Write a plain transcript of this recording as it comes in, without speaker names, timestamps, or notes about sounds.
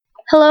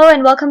Hello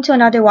and welcome to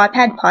another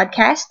Wattpad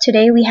podcast.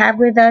 Today we have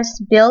with us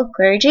Bill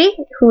Clergy,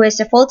 who is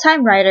a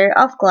full-time writer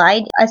of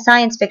Glide, a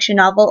science fiction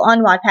novel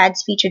on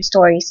Wattpad's featured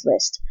stories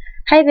list.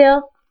 Hi,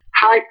 Bill.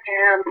 Hi,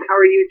 Pam. How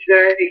are you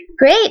today?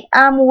 Great.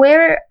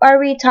 Where are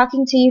we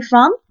talking to you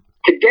from?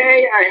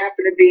 Today, I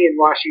happen to be in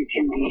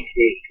Washington,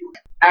 D.C.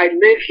 I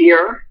live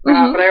here,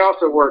 but I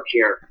also work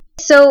here.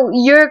 So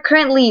you're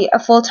currently a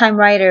full-time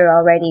writer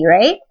already,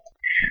 right?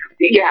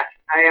 Yes,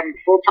 I am a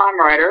full-time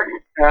writer.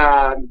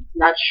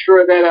 Not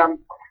sure that I'm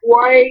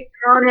quite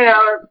earning a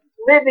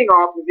living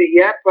off of it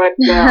yet, but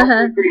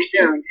hopefully pretty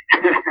soon.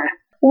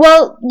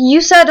 Well,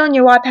 you said on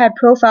your Wattpad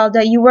profile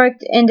that you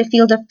worked in the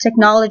field of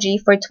technology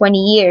for 20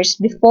 years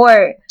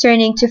before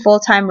turning to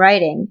full-time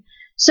writing.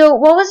 So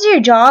what was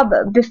your job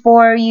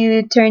before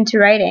you turned to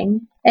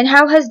writing? And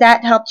how has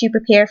that helped you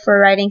prepare for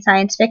writing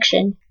science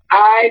fiction?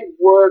 I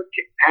worked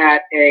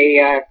at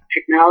a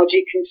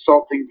technology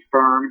consulting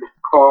firm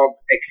called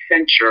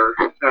Accenture.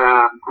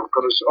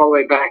 Goes all the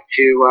way back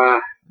to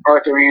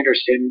Arthur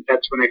Anderson.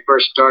 That's when I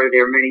first started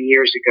there many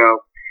years ago.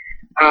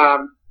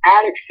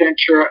 At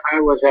Accenture, I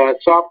was a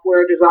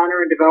software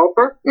designer and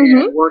developer,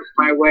 and I worked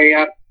my way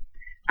up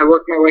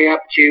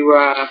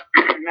to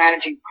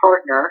managing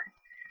partner,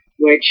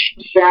 which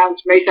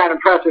may sound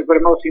impressive, but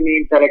it mostly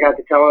means that I got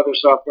to tell other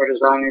software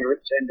designers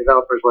and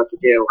developers what to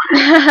do.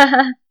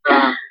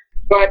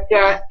 But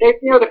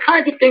the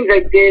kinds of things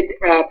I did,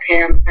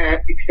 Pam,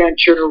 at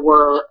Accenture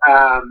were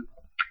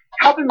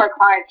helping my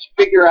clients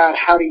figure out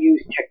how to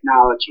use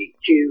technology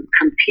to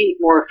compete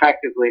more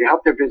effectively, to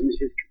help their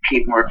businesses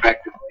compete more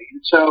effectively.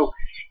 And so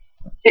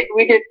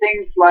we did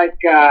things like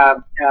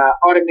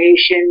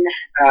automation,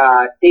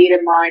 data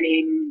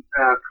mining,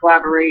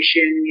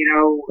 collaboration,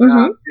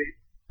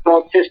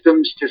 built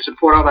systems to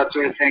support all that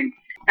sort of thing.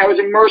 I was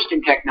immersed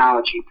in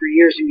technology for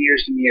years and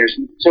years and years.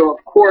 And so,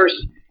 of course,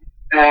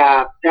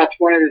 that's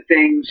one of the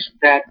things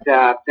that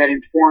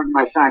informed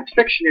my science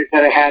fiction is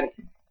that I had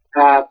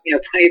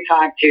plenty of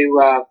time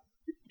to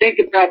think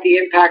about the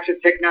impacts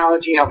of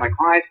technology, how my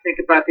clients think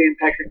about the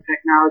impacts of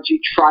technology,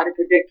 try to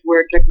predict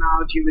where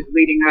technology was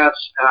leading us,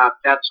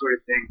 that sort of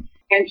thing.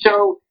 And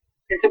so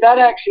that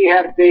actually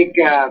had a big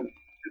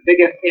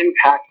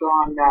impact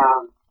on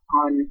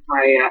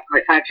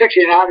my science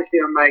fiction, and obviously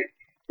on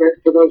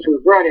for those who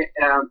have read it,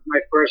 my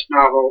first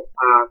novel,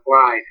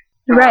 Glide.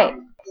 Right.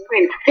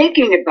 In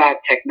thinking about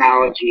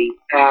technology,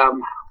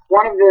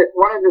 one of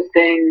the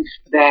things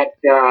that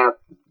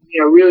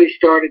really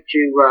started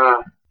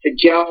to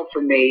gel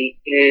for me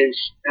is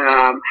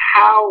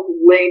how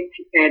linked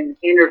and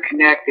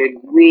interconnected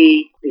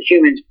we, the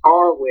humans,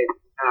 are with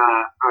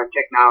our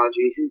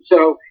technologies, and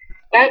so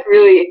that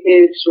really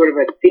is sort of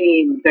a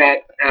theme that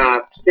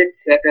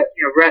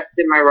rests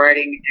in my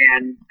writing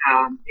and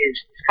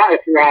is kind of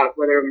throughout,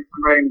 whether I'm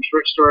writing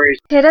short stories.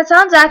 Okay, that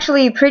sounds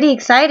actually pretty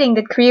exciting,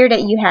 the career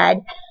that you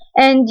had.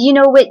 And,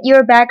 with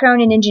your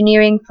background in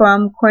engineering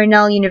from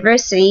Cornell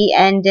University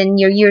and in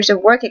your years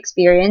of work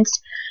experience,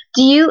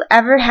 do you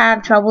ever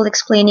have trouble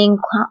explaining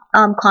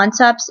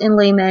concepts in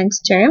layman's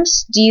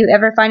terms? Do you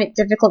ever find it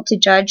difficult to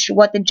judge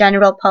what the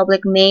general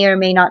public may or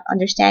may not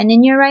understand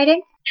in your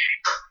writing?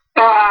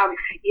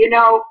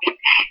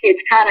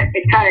 It's kind of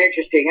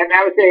interesting. I mean,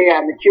 I was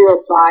a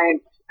material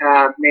science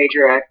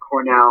major at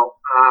Cornell,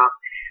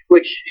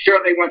 which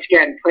certainly, once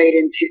again, plays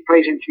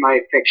into my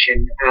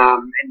fiction,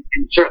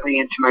 and certainly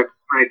into my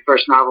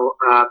first novel,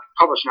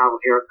 published novel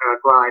here,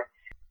 Glide.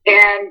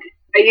 And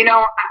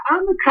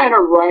I'm the kind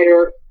of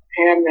writer,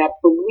 Pam, that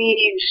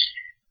believes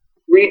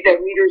that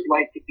readers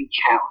like to be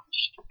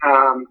challenged.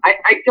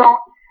 I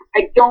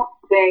don't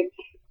think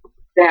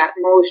that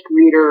most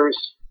readers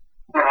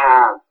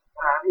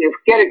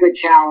get a good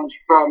challenge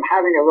from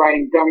having a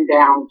writing dumbed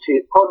down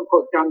to, quote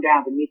unquote, dumbed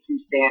down to meet some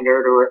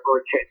standard or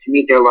to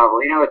meet their level.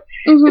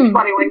 It's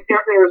funny when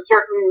there are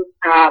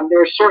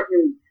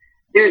certain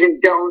do's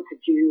and don'ts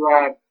that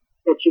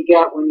you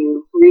get when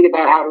you read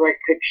about how to write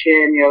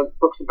fiction,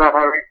 books about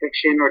how to write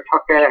fiction, or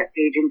talk to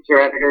agents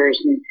or editors,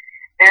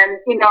 and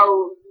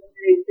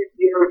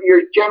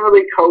you're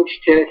generally coached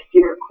to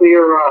steer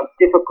clear of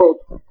difficult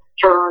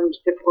terms,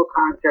 difficult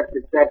concepts,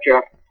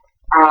 etc.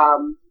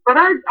 But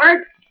I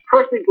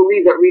personally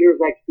believe that readers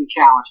like to be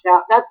challenged.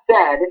 Now, that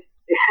said,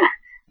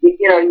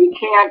 you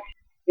can't.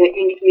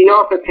 You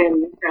also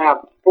can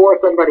bore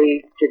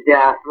somebody to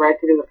death, right?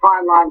 So there's a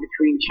fine line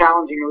between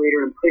challenging a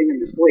reader and putting them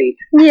to sleep.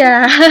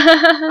 Yeah.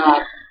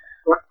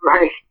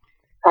 Right.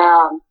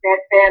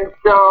 And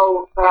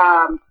so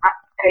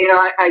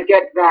I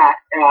get that.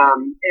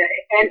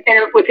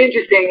 And what's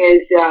interesting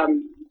is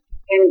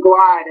in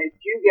Glide, I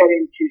do get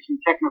into some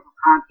technical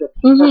concepts,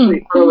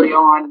 especially early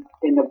on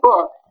in the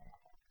book,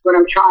 when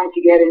I'm trying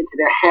to get into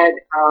the head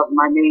of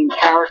my main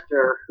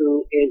character,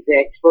 who is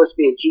supposed to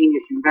be a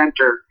genius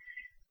inventor.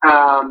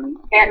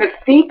 And the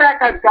feedback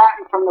I've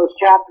gotten from those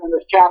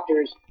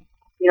chapters,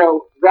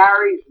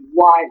 varies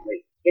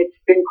widely. It's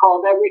been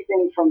called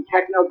everything from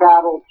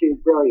technobabble to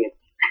brilliance.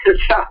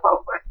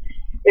 So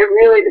it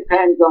really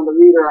depends on the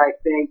reader, I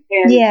think.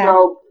 And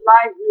so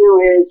my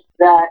view is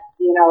that,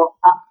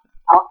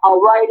 I'll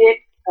write it.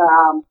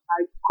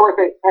 I course,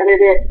 I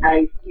edit it.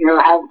 I,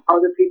 have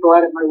other people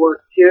edit my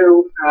work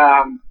too.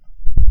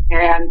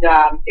 And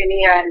in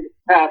the end,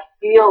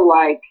 feel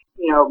like,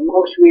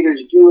 most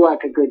readers do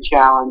like a good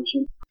challenge.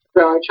 And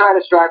so I try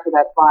to strive for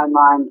that fine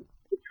line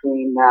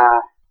between,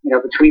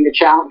 between the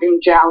being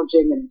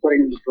challenging and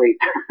putting them to sleep.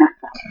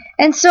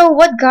 And so,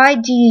 what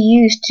guide do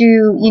you use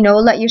to,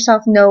 let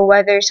yourself know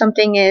whether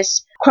something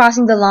is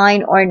crossing the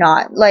line or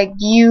not? Like,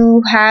 do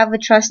you have a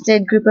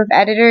trusted group of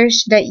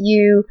editors that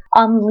you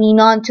lean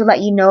on to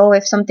let you know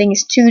if something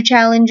is too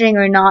challenging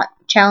or not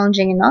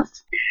challenging enough?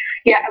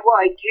 Yeah, well,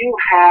 I do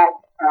have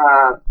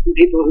some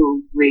people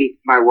who read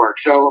my work.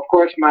 So, of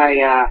course,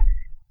 my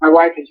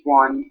wife is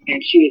one,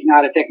 and she is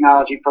not a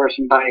technology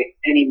person by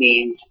any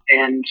means.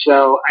 And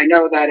so I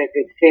know that if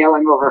it's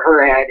sailing over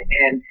her head,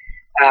 and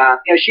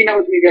she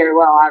knows me very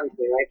well,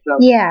 obviously, right? So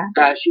Yeah.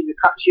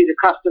 She's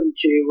accustomed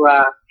to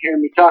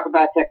hearing me talk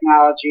about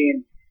technology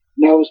and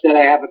knows that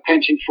I have a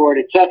penchant for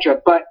it,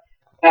 etc. But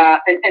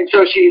and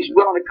so she's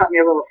willing to cut me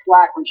a little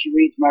slack when she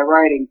reads my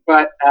writing.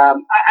 But I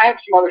have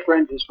some other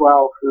friends as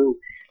well who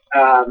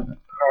are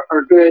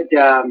good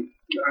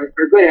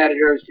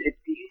editors.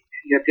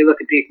 If you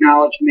look at the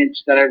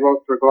acknowledgments that I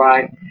wrote for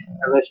Glide,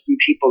 I list some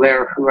people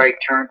there who I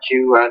turn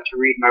to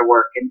read my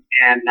work. And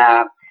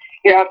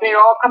if they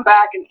all come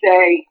back and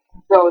say,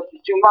 "So it's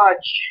too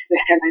much,"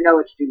 then I know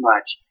it's too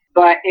much.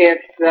 But if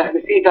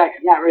the feedback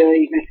is not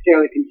really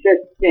necessarily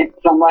consistent,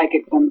 some like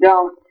it, some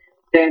don't,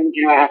 then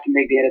I have to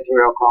make the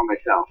editorial call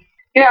myself.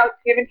 It's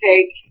give and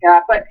take.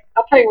 But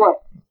I'll tell you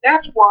what,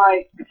 that's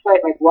why a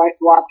site like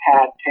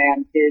Wattpad,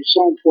 Pam, is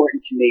so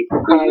important to me,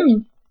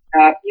 because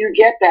you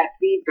get that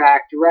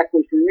feedback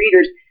directly from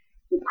readers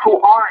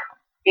who aren't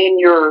in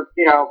your,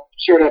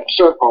 sort of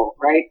circle,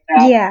 right?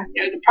 Yeah.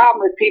 The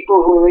problem with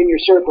people who are in your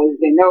circle is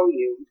they know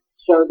you,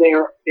 so they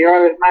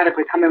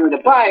automatically come in with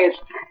a bias.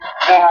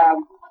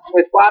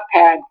 With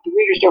Wattpad, the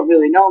readers don't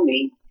really know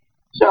me,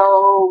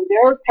 so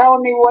they're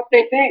telling me what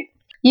they think.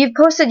 You've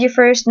posted your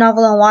first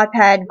novel on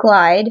Wattpad,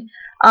 Glide,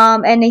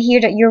 and I hear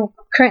that you're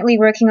currently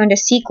working on the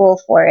sequel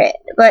for it.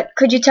 But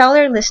could you tell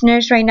our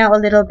listeners right now a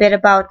little bit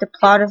about the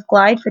plot of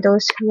Glide for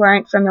those who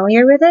aren't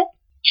familiar with it?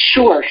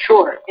 Sure.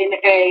 In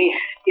a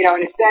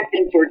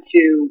sentence or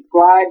two,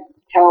 Glide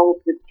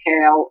tells the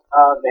tale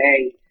of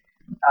a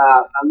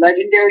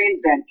legendary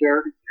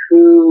inventor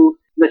who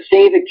must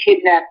save a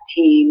kidnapped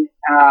teen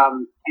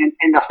and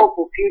the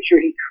hopeful future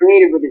he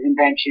created with his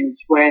inventions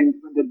when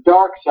the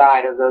dark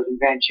side of those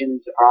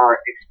inventions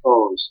are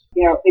exposed.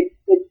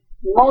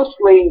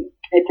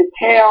 It's a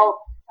tale.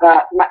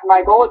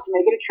 My goal is to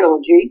make it a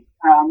trilogy.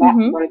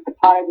 What the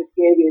plot I just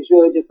gave you is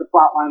really just the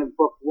plot line of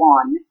book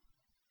one.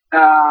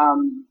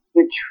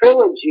 The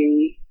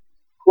trilogy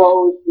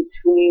flows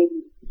between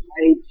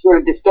a sort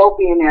of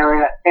dystopian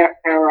era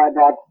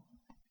that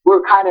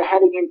we're kind of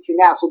heading into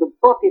now. So the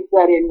book is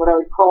set in what I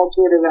would call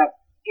sort of a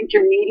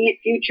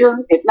intermediate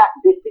future. It's not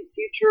distant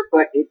future,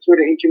 but it's sort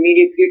of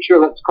intermediate future.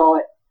 Let's call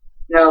it,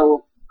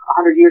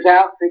 100 years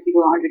out, 50 to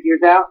 100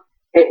 years out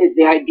is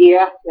the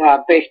idea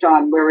based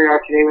on where we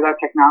are today with our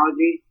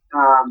technology.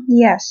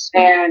 Yes.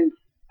 And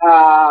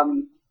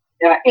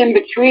in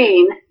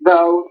between,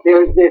 though,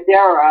 there's this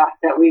era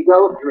that we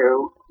go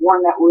through,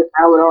 one that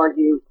I would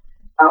argue,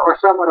 or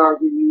some would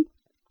argue,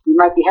 we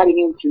might be heading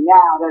into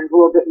now that is a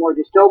little bit more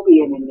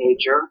dystopian in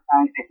nature.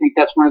 I think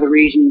that's one of the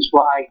reasons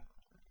why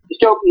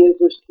dystopian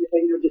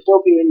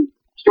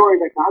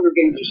stories like The Hunger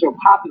Games are so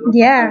popular.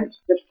 Yeah.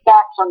 The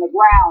facts on the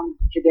ground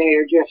today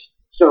are just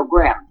so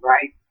grim,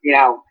 right?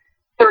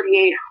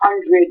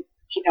 3,800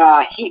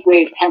 heat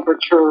wave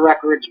temperature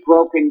records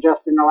broken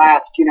just in the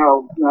last,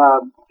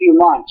 few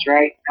months,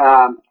 right?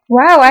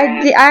 Wow,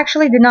 I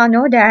actually did not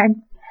know that.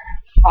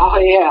 Oh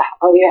yeah.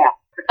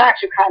 The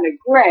facts are kind of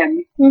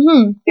grim.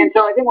 Mm-hmm. And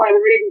so I think one of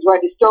the reasons why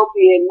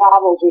dystopian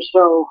novels are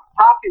so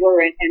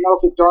popular and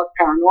also dark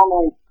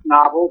paranormal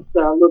novels,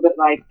 a little bit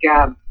like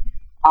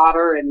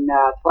Otter and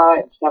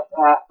Twilight and stuff,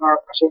 are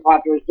so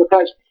popular is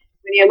because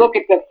when you look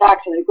at the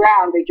facts on the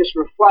ground, they just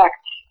reflect,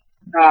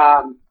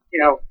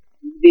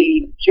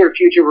 the sort of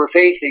future we're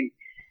facing.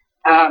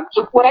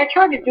 So what I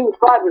tried to do with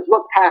Glide was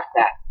look past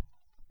that.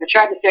 I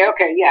tried to say,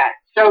 okay, yeah,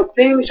 so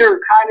things are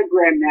kind of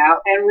grim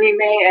now, and we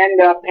may end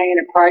up paying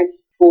a price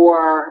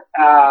for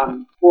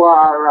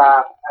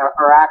our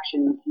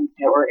actions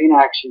or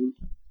inactions.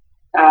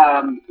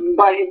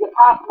 But is it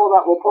possible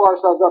that we'll pull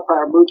ourselves up by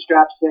our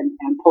bootstraps and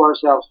pull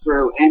ourselves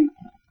through? And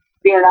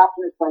being an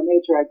optimist by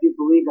nature, I do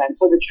believe that. And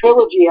so the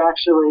trilogy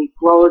actually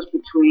flows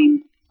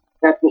between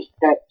that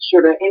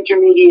sort of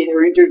intermediate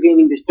or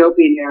intervening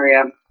dystopian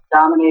area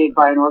dominated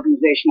by an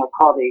organization I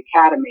call the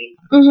Academy,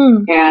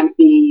 and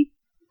the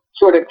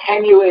sort of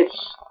tenuous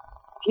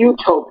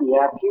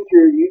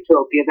future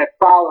utopia that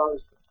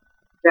follows,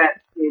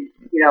 that is,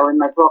 in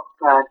my book,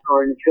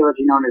 or in the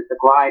trilogy known as the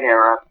Glide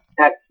era,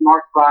 that's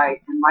marked by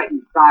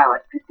enlightened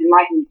science,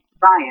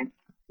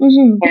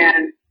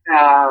 and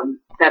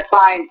that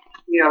science,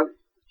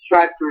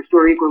 strives to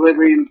restore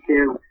equilibrium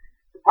to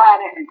the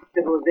planet and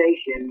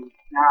civilization,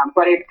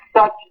 but it's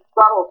such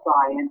subtle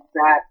science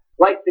that,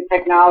 like the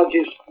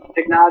technologies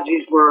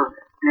we're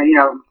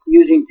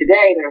using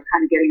today that are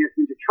kind of getting us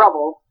into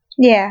trouble.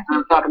 Yeah.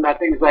 I'm talking about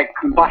things like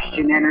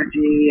combustion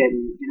energy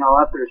and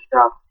other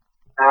stuff.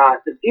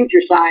 The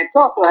future science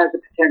also has the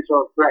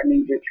potential of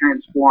threatening to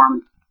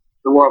transform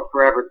the world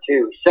forever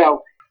too.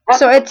 So that's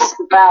So what the it's book's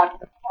about.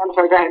 I'm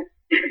sorry, go ahead.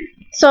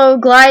 so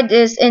Glide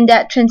is in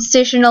that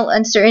transitional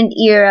uncertain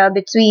era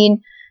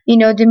between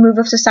the move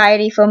of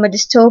society from a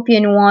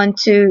dystopian one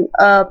to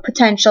a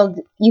potential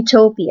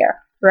utopia,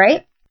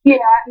 right? Yeah,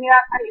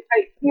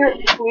 I steer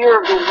clear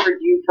of the word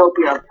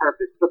utopia on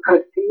purpose because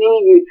to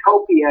me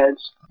utopias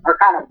are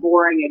kind of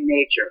boring in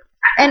nature.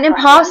 And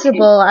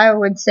impossible, I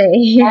would say.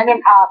 And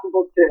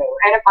impossible too,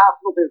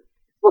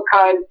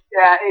 because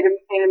it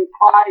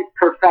implies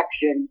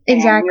perfection.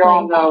 Exactly. And we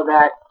all know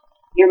that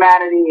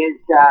humanity is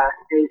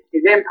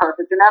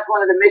imperfect, and that's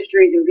one of the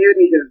mysteries and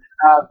beauties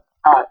of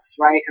us,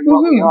 right? And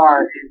what we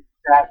are is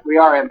that we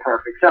are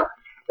imperfect. So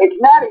it's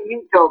not a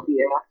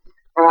utopia,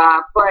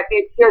 but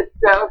it's just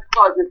let's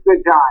call it just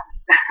good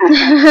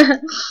times.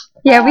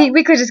 Yeah,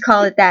 we could just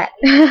call it that.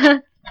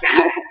 The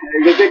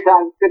good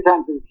times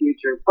in the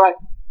future. But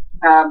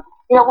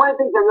one of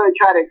the things I really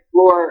try to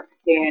explore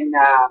in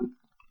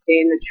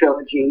the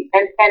trilogy,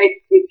 and it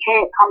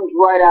comes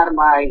right out of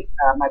my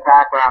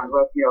background,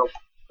 with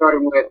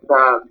starting with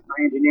my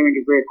engineering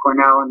degree at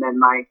Cornell and then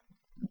my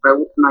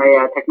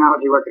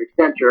technology work at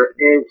Accenture,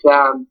 is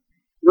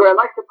what I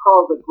like to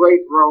call the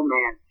great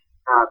romance,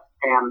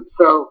 Pam.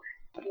 So,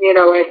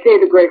 I say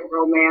the great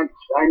romance,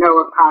 I know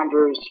it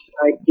conjures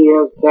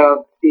ideas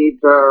of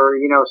either,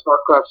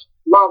 star-crossed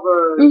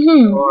lovers,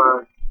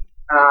 or,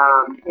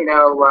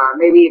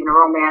 maybe even a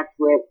romance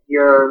with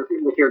your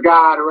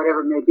God or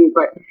whatever it may be.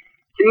 But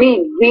to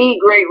me, the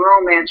great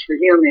romance for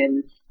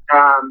humans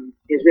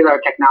is with our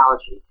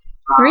technology.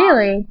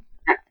 Really?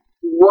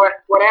 What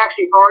I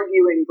actually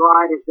argue in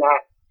Glide is that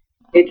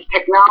it's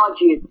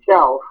technology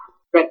itself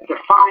that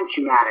defines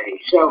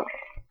humanity. So,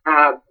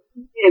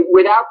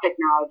 without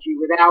technology,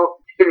 without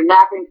sort of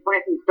napping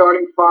flint and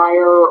starting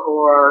fire,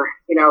 or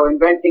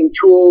inventing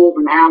tools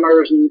and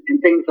hammers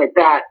and things like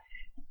that,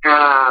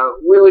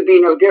 we would be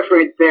no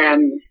different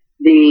than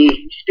the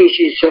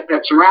species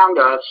that surround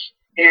us.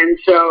 And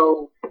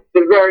so,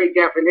 the very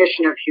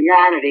definition of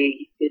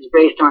humanity is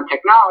based on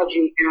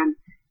technology. And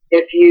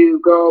if you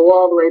go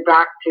all the way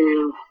back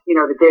to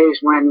the days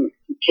when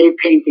cave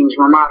paintings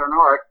were modern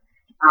art,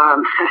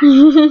 all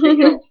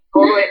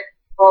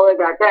the way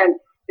back then,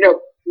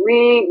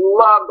 we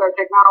loved our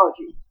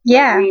technology.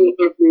 Yeah.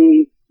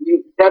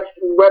 That's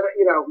whether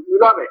we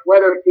love it.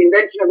 Whether it's the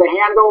invention of the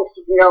handle,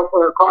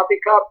 for a coffee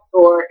cup,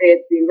 or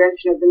it's the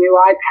invention of the new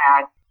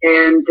iPad.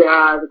 And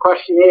the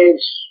question is,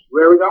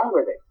 where are we going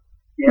with it?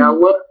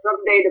 Will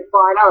someday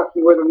define us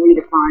more than we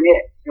define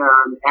it?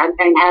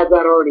 And has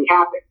that already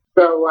happened?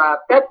 So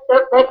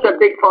that's a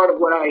big part of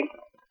what I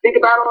think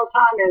about all the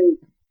time, and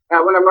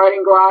when I'm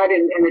writing Glide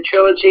and the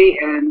trilogy,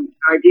 and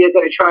ideas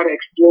that I try to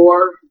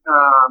explore,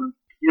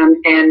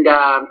 and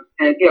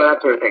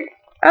that sort of thing.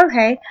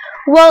 Okay.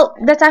 Well,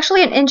 that's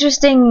actually an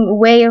interesting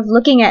way of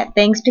looking at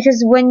things,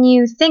 because when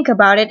you think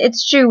about it,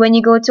 it's true. When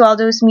you go to all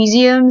those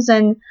museums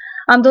and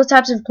those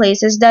types of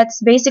places, that's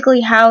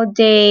basically how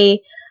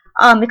they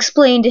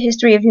explain the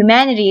history of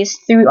humanity, is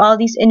through all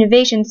these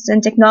innovations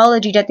and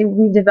technology that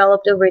we've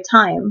developed over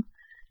time.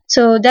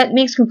 So that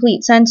makes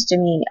complete sense to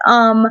me.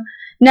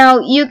 Now,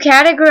 you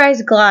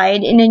categorize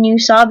Glide in a new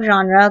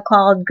subgenre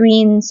called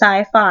green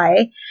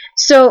sci-fi.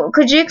 So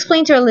could you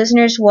explain to our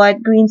listeners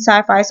what green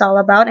sci-fi is all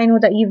about? I know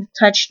that you've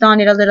touched on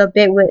it a little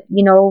bit with,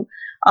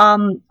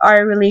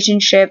 our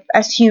relationship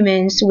as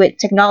humans with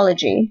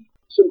technology.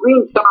 So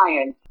green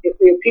science,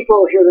 if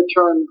people hear the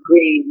term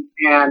green,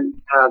 and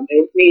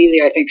they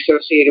immediately, I think,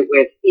 associate it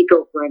with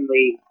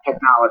eco-friendly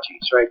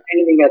technologies, right?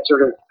 Anything that's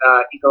sort of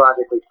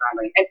ecologically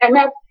friendly.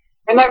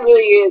 And that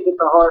really is at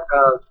the heart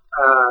of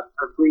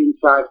green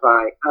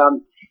sci-fi.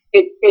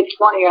 It's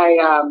funny.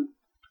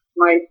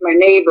 My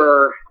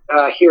neighbor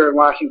here in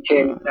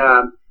Washington,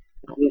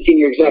 the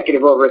senior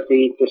executive over at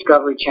the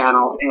Discovery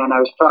Channel, and I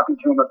was talking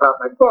to him about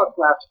my book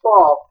last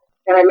fall,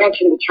 and I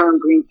mentioned the term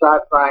green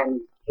sci-fi,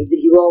 and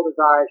he rolled his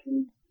eyes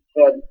and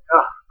said,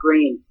 "Oh,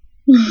 green."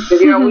 Because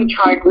we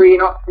try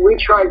green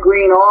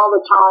all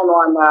the time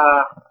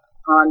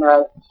on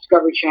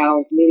Discovery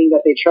Channel, meaning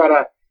that they try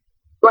to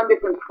run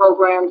different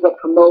programs that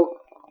promote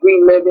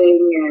green living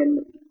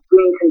and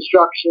green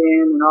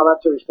construction and all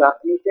that sort of stuff.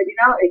 And he said,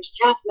 it's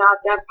just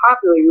not that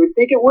popular. You would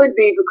think it would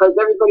be because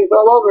everybody's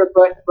all over it,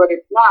 but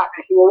it's not.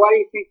 I said, well, why do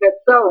you think that's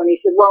so? And he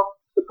said, well,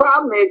 the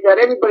problem is that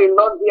everybody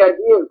loves the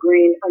idea of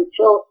green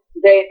until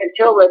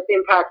it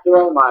impacts their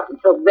own lives,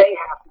 until they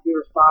have to be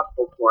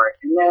responsible for it.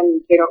 And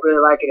then they don't really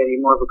like it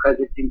anymore because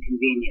it's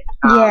inconvenient.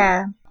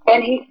 Yeah.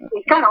 And he's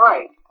kind of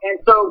right. And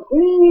so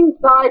green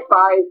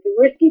sci-fi is a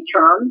risky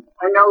term.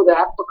 I know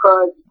that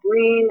because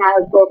green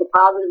has both a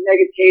positive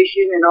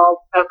connotation and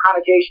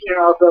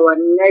also a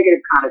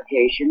negative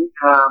connotation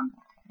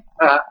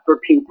for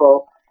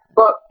people.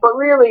 But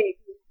really,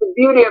 the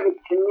beauty of it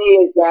to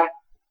me is that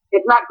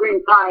it's not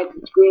green science,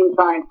 it's green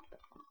science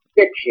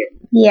fiction.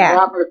 Yeah.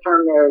 The operative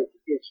term there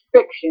is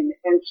fiction.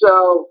 And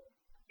so,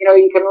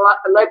 you can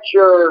let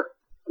your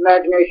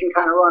imagination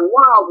kind of run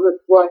wild with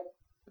what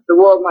the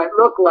world might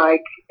look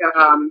like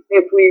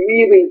if we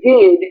really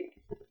did,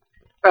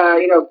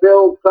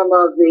 build some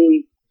of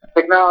the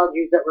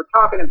technologies that we're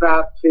talking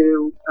about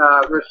to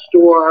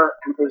restore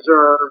and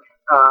preserve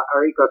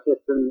our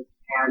ecosystems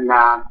and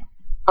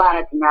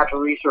planets and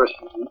natural resources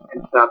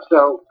and stuff.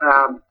 So,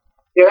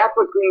 that's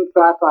what green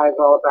sci-fi is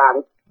all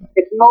about.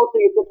 It's about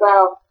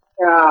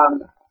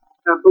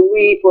a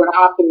belief or an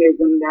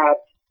optimism that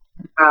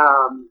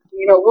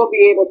we'll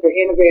be able to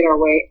innovate our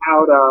way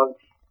out of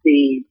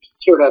the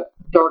sort of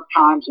dark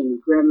times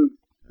and grim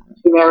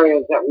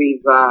scenarios that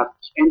we've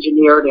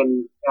engineered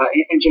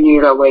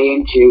our way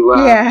into with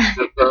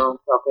our own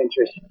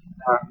self-interest.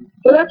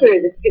 So that's what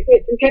it is.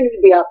 It's intended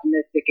to be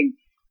optimistic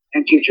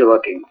and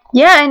future-looking.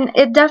 Yeah, and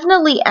it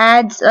definitely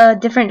adds a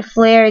different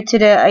flair to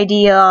the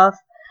idea of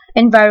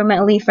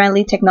environmentally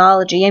friendly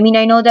technology. I mean,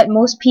 I know that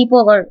most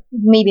people, or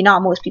maybe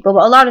not most people,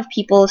 but a lot of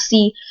people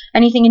see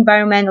anything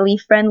environmentally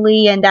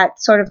friendly and that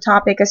sort of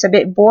topic as a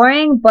bit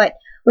boring, but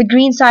with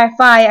green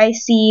sci-fi, I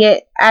see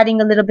it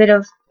adding a little bit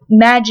of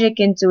magic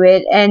into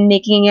it and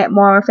making it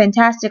more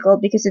fantastical,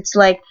 because it's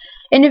like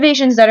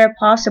innovations that are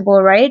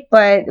possible, right?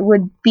 But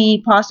would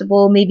be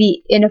possible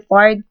maybe in a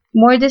far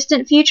more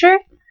distant future.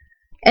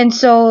 And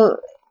so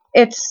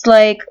it's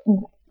like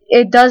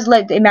it does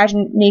let the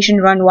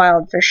imagination run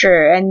wild for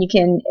sure, and you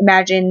can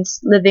imagine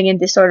living in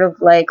this sort of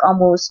like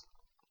almost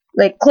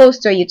like close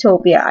to a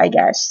utopia, I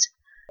guess.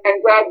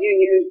 I'm glad you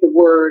used the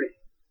word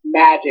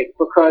magic,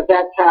 because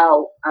that's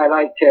how I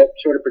like to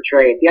sort of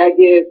portray it. The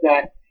idea is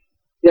that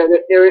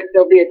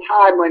there'll be a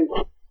time when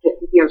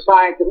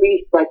science, at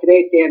least by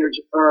today's standards,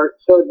 are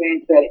so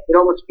advanced that it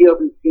almost feels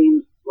and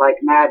seems like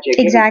magic.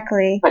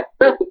 Exactly. But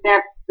the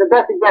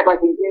best example I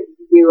can give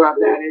you of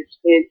that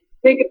is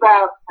think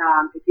about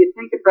if you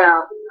think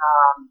about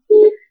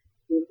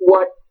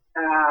what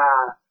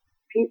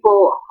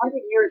people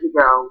 100 years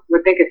ago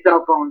would think of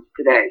cell phones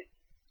today,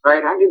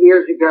 right? 100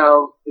 years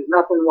ago, there's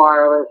nothing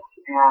wireless,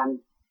 and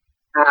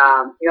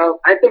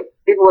I think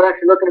people would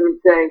actually look at them and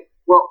say,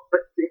 "Well,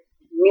 but you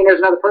mean there's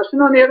another person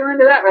on the other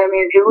end of that?" I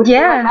mean, it would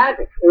seem like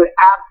magic. It would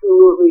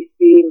absolutely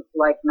seem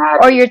like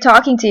magic. Or you're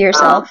talking to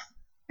yourself.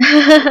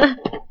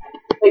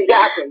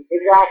 Exactly.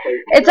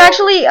 It's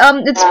actually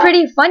it's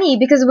pretty funny,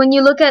 because when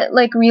you look at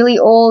like really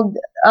old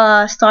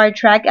Star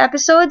Trek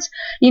episodes,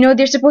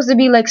 they're supposed to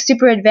be like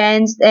super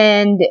advanced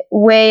and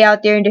way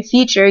out there in the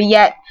future,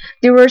 yet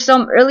there were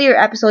some earlier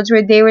episodes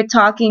where they were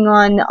talking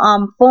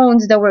on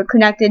phones that were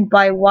connected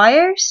by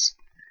wires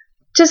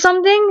to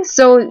something.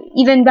 So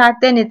even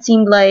back then it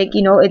seemed like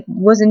it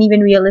wasn't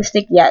even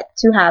realistic yet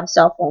to have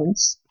cell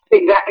phones.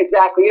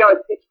 Exactly.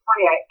 It's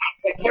funny,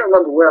 I can't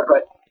remember where,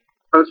 but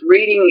I was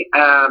reading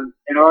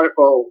an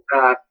article,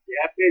 it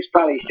was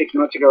probably 6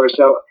 months ago or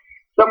so.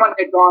 Someone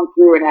had gone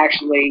through and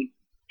actually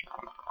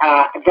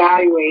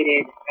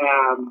evaluated,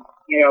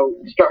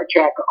 Star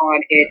Trek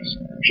on its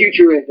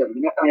futurism,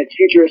 on its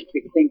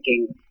futuristic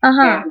thinking,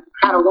 and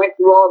kind of went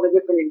through all the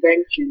different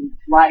inventions,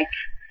 like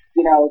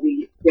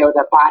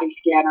the body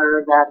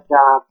scanner that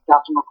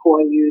Dr.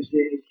 McCoy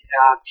uses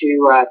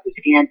to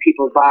scan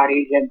people's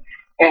bodies,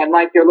 and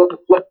like their little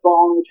flip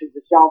phone, which is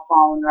the cell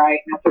phone, right,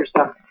 and that sort of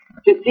stuff,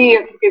 to see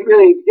if it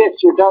really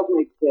exists or doesn't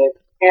exist.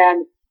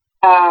 And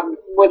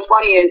what's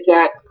funny is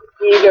that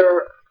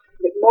either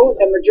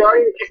the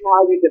majority of the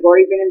technologies have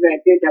already been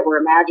invented that were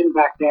imagined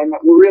back then,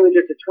 that were really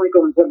just a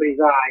twinkle in somebody's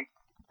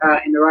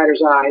eye, in the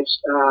writer's eyes,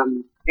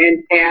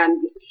 and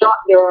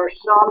there are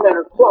some that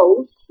are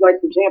close, like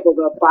for example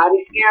the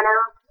body scanner.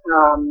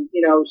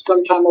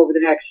 Sometime over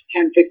the next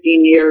 10,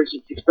 15 years,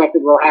 it's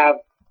expected we'll have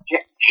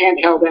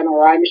handheld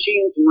MRI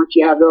machines, and once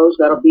you have those,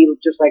 that'll be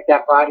just like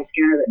that body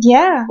scanner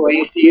that we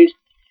used to use.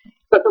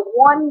 But the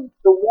one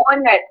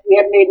that we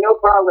have made no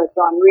progress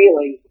on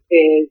really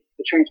is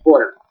the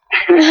transporter.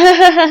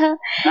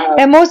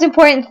 The most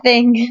important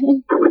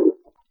thing.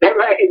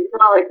 Right?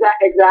 No,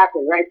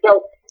 exactly. Right.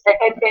 So,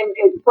 and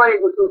it's funny.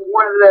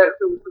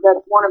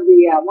 That's one of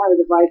the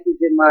devices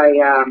in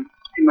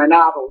my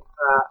novel.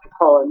 I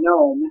call a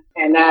gnome,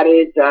 and that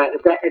is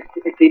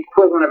it's the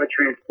equivalent of a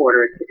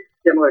transporter. It's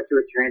similar to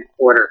a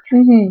transporter.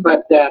 Mm-hmm.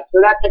 But so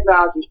that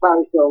technology is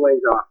probably still a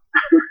ways off.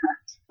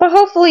 But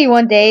hopefully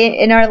one day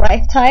in our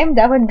lifetime,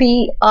 that would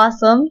be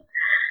awesome.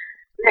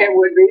 It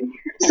would be.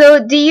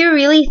 So do you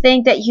really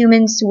think that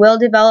humans will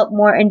develop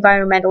more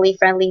environmentally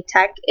friendly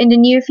tech in the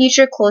near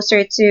future,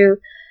 closer to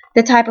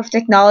the type of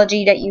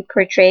technology that you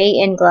portray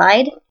in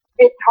Glide?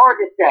 It's hard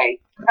to say.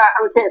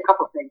 I would say a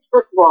couple of things.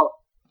 First of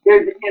all,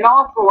 there's an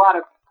awful lot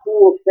of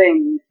cool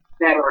things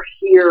that are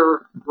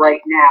here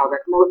right now that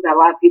a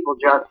lot of people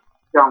just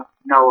don't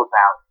know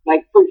about.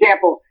 Like, for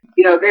example,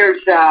 there's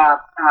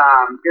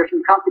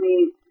some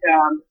companies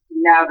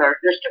now they're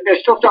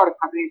still startup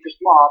companies, they're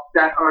small,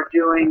 that are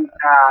doing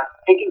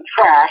taking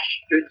trash,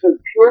 so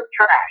pure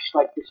trash,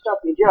 like the stuff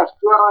you just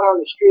throw out on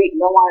the street and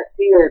don't want to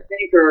see or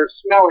think or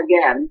smell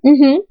again,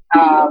 mm-hmm.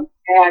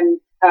 And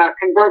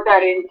convert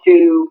that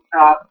into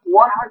 100%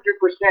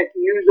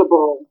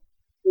 usable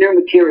new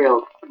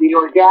materials. The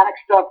organic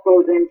stuff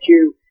goes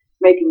into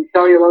making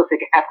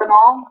cellulosic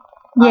ethanol.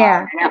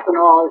 Yeah. And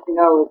ethanol, as you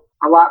know, is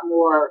a lot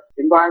more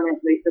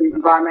environmentally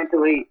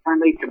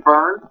friendly to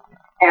burn.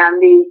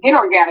 And the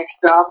inorganic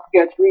stuff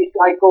gets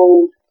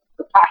recycled.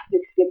 The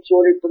plastics get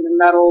sorted from the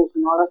metals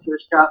and all that sort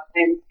of stuff.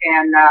 And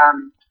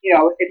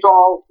it's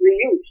all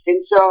reused.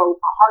 And so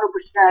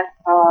 100%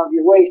 of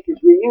your waste is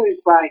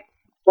reused by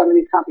some of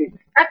these companies.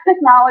 That's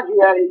technology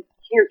that is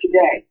here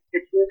today.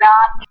 It's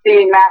not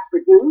being mass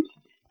produced.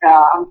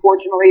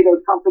 Unfortunately,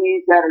 those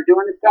companies that are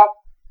doing this stuff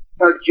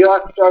are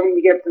just starting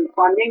to get some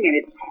funding, and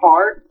it's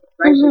hard,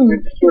 right? Mm-hmm. So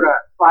they're just sort of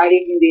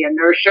fighting the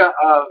inertia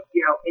of,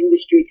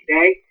 industry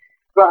today.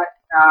 But,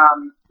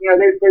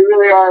 they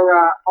really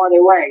are on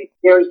their way.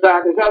 There's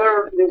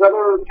other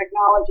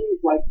technologies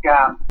like,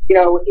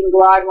 in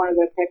Glide, one of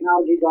the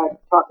technologies I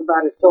talked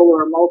about is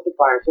solar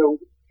emulsifier. So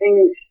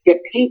things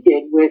get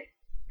painted with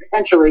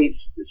essentially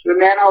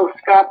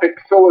nanoscopic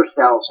solar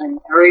cells and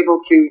are able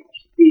to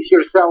be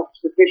sort of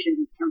self-sufficient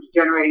in terms of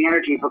generating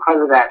energy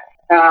because of that.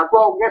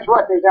 Well, guess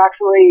what? There's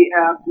actually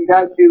some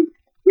guys who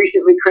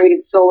recently created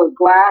solar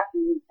glass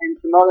and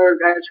some other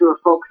guys who are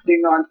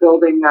focusing on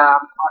building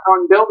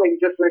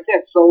just like I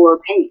said, solar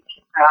paint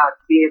to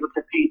be able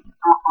to paint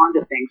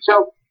onto things.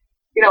 So,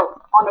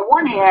 on the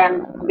one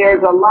hand,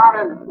 there's a lot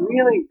of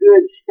really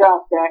good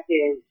stuff that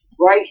is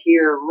right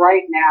here,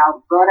 right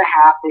now, going to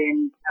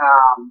happen.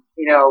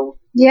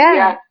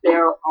 Yes,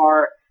 there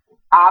are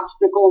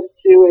obstacles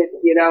to it.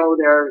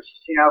 There's,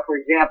 for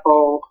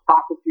example,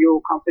 fossil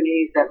fuel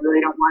companies that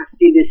really don't want to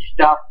see this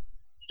stuff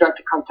start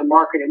to come to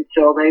market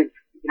until they've,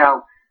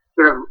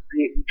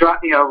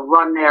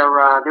 run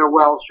their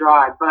wells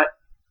dry. But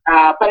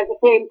at the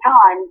same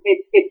time,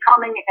 it's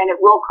coming, and it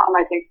will come,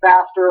 I think,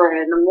 faster.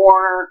 And the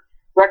more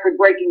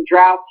record-breaking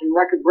droughts and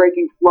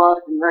record-breaking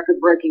floods and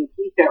record-breaking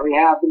heat that we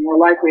have, the more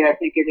likely I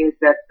think it is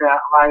that a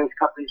lot of these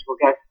companies will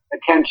get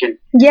attention.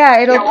 Yeah,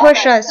 it'll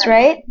push us,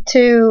 right,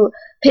 to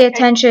pay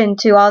attention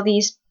to all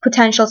these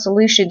potential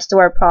solutions to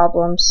our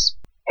problems.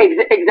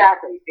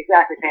 Exactly,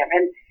 Pam.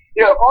 And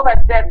all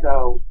that said,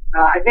 though,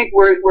 I think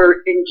we're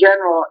in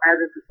general as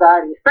a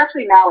society,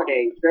 especially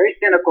nowadays, very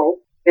cynical.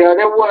 There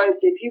was,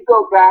 if you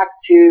go back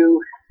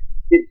to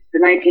the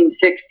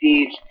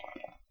 1960s,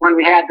 when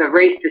we had the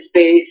race to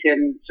space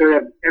and sort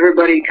of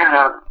everybody kind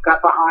of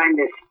got behind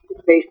this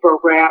space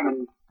program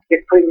and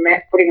putting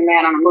a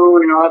man on the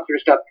moon and all that sort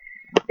of stuff,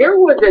 there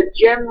was a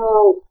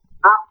general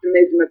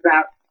optimism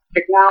about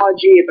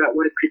technology, about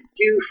what it could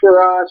do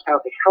for us, how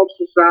it could help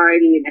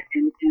society,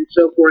 and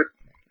so forth.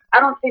 I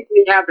don't think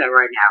we have that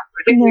right now.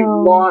 I think we've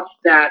lost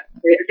that.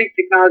 I think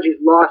technology has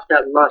lost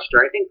that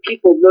luster. I think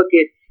people look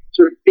at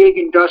sort of big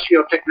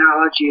industrial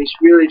technology as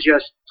really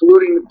just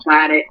polluting the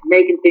planet,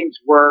 making things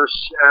worse,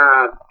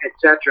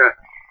 etc.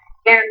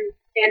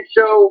 And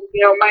so,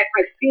 my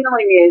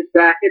feeling is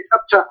that it's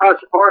up to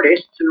us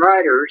artists and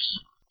writers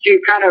to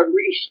kind of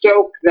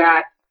re-stoke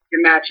that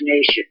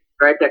imagination,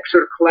 right? That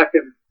sort of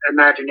collective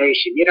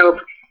imagination.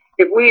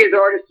 If we as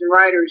artists and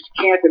writers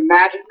can't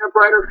imagine a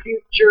brighter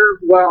future,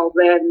 well,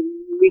 then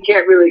we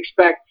can't really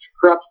expect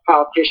corrupt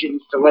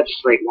politicians to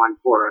legislate one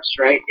for us,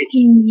 right?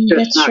 It's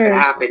just not going to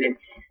happen. And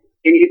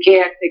you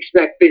can't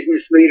expect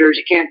business leaders,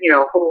 you can't,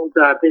 hold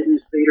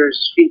business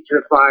leaders' feet to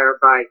the fire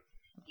by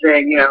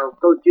saying,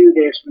 go do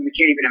this when we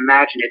can't even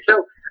imagine it.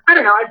 So, I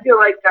don't know, I feel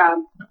like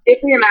if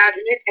we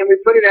imagine it and we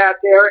put it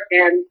out there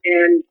and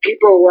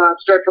people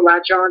start to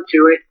latch on to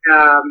it,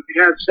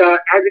 it has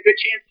a good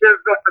chance of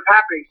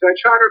happening. So I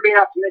try to be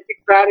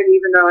optimistic about it,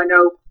 even though I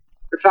know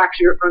the facts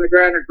on the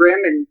ground are grim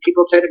and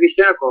people tend to be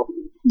cynical.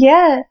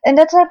 Yeah, and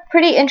that's a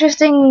pretty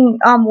interesting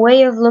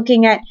way of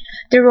looking at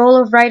the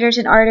role of writers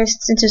and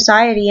artists in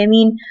society. I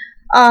mean,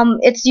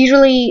 it's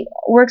usually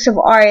works of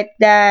art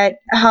that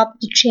help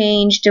to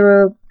change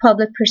the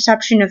public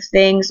perception of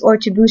things or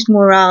to boost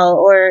morale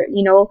or,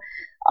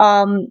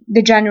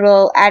 the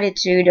general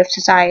attitude of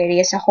society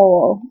as a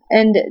whole.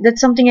 And that's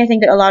something I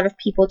think that a lot of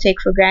people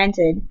take for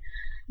granted.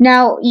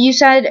 Now, you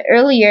said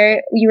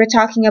earlier, you were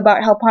talking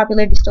about how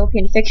popular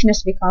dystopian fiction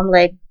has become,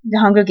 like The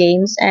Hunger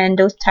Games and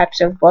those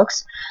types of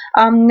books.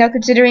 Now,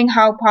 considering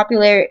how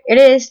popular it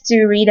is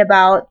to read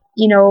about,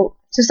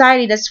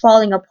 society that's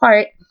falling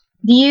apart,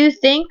 do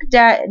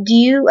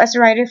you as a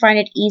writer find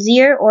it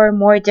easier or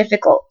more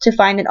difficult to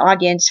find an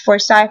audience for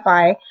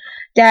sci-fi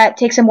that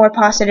takes a more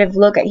positive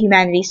look at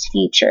humanity's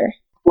future?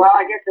 Well,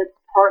 I guess it's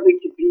partly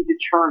to be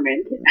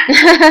determined.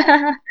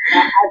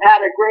 I've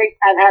had a great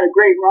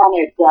run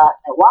at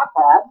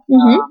Wattpad,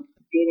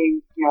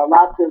 meaning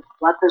lots of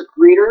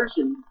readers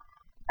and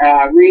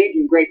reads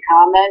and great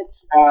comments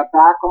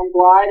back on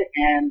Glide,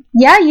 and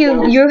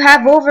you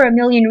have over 1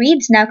 million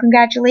reads now.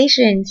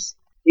 Congratulations.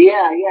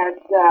 Yeah,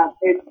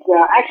 it's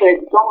actually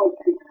it's coming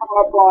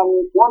up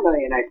on 4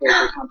 million, I think,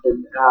 or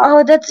something.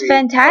 That's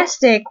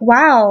fantastic!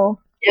 Wow.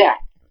 Yeah.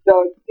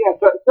 So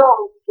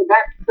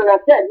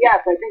that's it. Yes,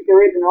 I think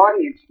there is an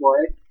audience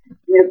for it.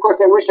 mean, of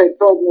course, I wish I'd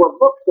sold more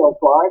books so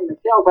far, and the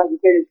sales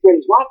haven't been as good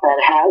as Wattpad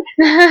has.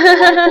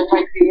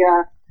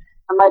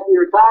 I might be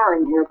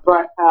retiring here,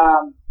 but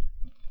I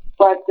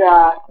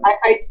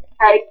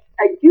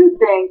do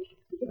think,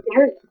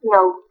 here's,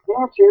 to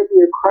answer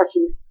your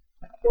question,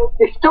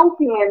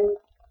 dystopian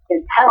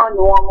and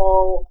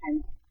paranormal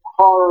and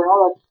horror and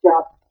all that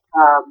stuff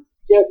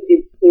just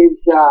is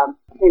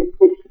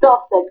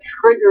stuff that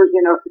triggers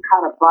in us a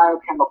kind of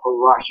biochemical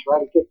rush,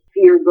 right? It gets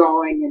fear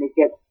going and it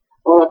gets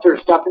all that sort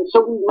of stuff, and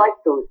so we like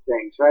those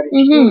things, right?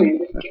 It's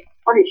human. It's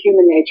part of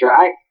human nature.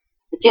 I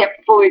can't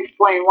fully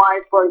explain why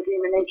it's part of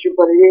human nature,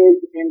 but it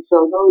is, and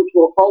so those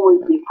will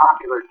always be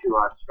popular to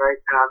us, right?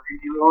 And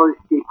they will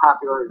always be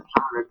popular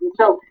genres. And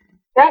so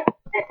that,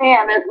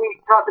 and as we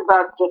talked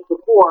about just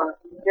before,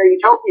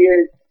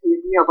 utopia is,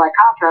 by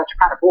contrast, are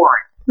kind of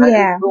boring. Right?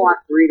 Yeah. Who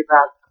wants to read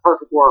about a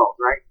perfect world,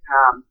 right?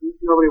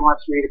 Nobody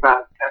wants to read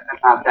about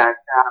that.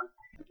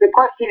 The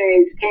question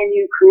is, can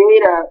you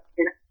create a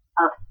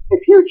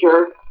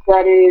future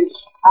that is,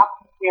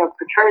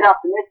 portrayed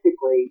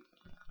optimistically,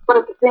 but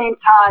at the same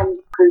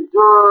time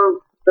preserve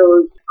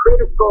those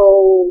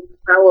critical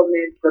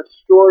elements of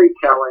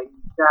storytelling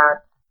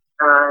that,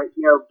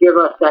 give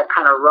us that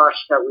kind of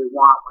rush that we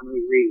want when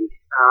we read.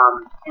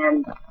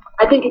 And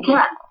I think it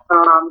can.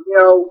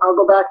 I'll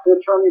go back to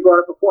the term you brought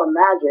up before,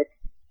 magic.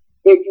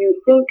 If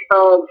you think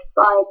of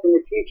science in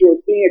the future as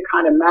being a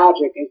kind of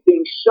magic, as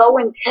being so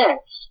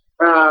intense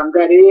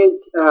that it is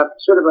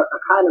sort of a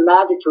kind of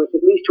magic to us,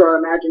 at least to our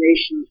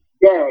imaginations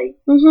today,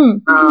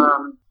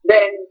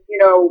 then,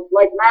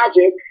 like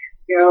magic,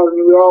 we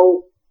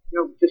all,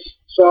 just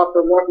saw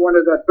from one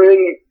of the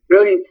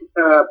brilliant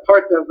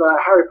parts of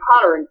Harry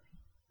Potter and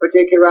what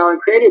J.K. Rowling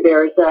created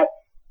there is that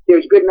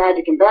there's good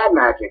magic and bad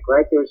magic,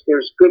 right?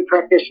 There's good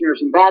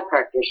practitioners and bad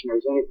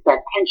practitioners, and it's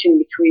that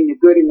tension between the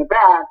good and the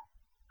bad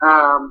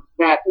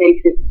that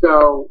makes it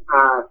so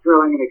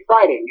thrilling and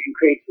exciting and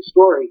creates the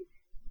story.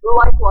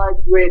 Likewise,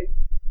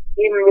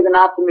 even with an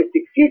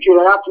optimistic future,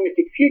 that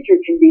optimistic future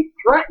can be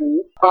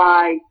threatened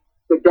by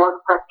the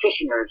dark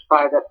practitioners,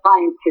 by the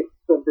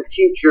scientists of the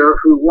future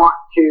who want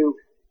to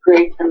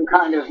create some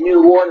kind of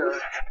new order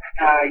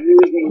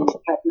using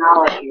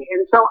technology.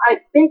 And so I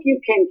think you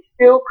can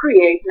still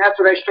create, and that's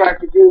what I strive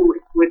to do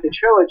with the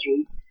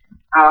trilogy,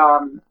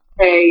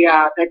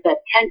 that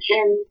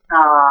tension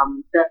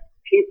that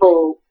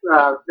people,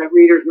 that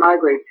readers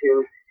migrate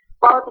to,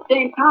 while at the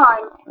same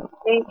time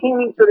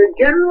maintaining sort of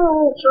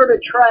general sort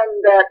of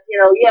trend that,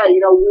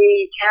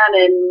 we can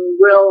and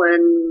will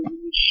and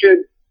should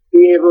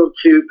be able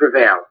to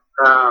prevail.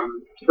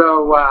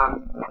 So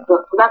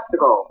that's the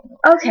goal.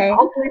 Okay. And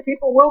hopefully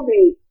people will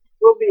be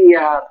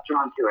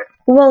drawn to it.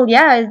 Well,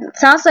 yeah, it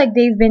sounds like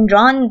they've been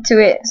drawn to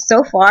it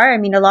so far. I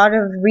mean, a lot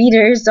of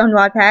readers on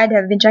Wattpad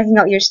have been checking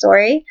out your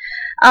story.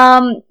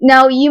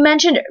 Now, you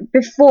mentioned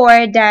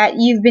before that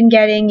you've been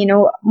getting,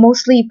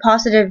 mostly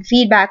positive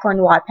feedback on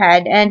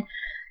Wattpad, and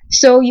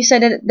so you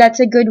said that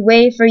that's a good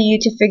way for you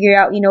to figure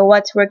out,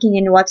 what's working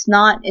and what's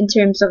not in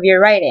terms of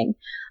your writing.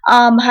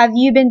 Have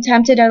you been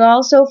tempted at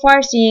all so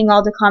far, seeing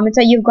all the comments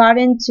that you've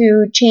gotten,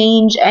 to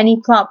change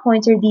any plot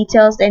points or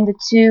details in the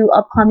 2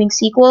 upcoming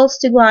sequels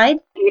to Glide?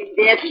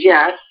 The answer is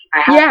yes. I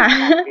have.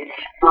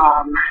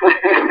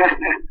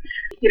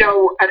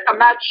 I'm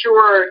not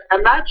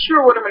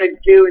sure what I'm going to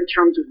do in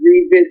terms of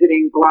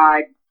revisiting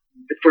Glide,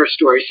 the first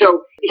story.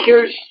 So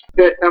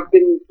I've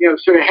been,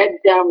 sort of heads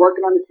down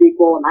working on the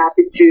sequel. I'm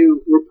happy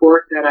to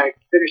report that I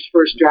finished the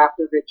first draft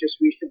of it just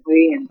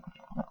recently, and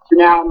so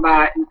now I'm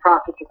in the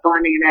process of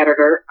finding an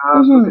editor,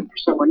 looking for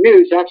someone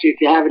new. So actually,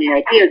 if you have any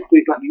ideas,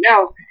 please let me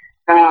know.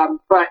 That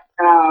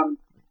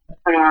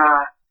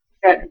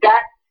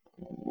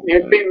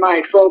has been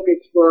my focus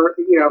for,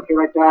 for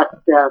like the last,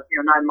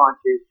 9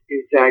 months is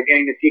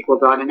getting the sequel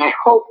done. And I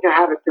hope to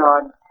have it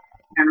done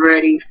and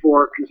ready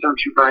for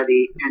consumption by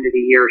the end of the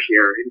year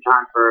here in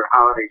time for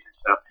holidays and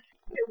stuff.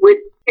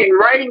 In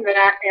writing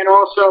that and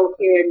also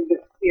in,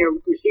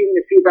 receiving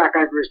the feedback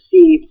I've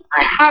received,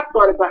 I have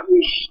thought about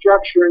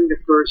restructuring the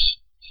first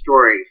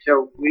story.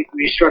 So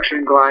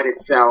restructuring Glide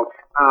itself.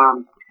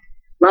 A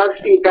lot of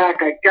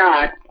feedback I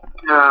got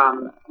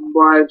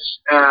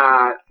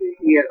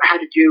had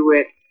to do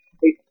with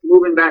it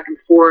moving back and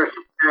forth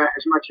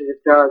as much as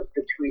it does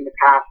between the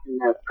past and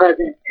the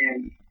present,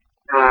 and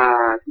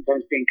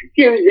sometimes being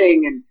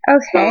confusing and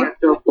so on and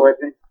so forth.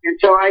 And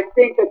so I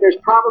think that there's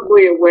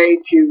probably a way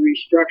to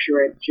restructure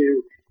it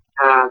to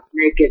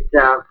make it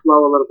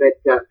flow a little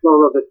bit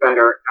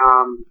better.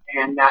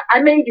 And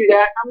I may do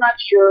that. I'm not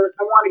sure.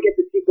 I want to get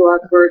the sequel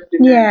out first.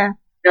 And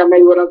then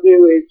maybe what I'll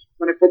do is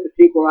when I put the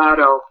sequel out,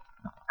 I'll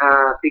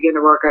begin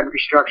to work on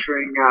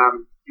restructuring,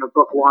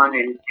 book 1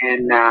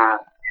 and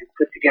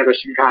put together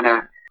some kind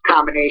of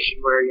combination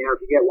where,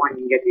 if you get one,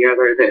 you can get the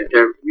other,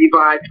 the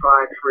revised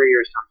Glide free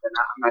or something.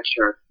 I'm not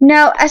sure.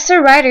 Now, as a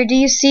writer, do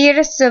you see it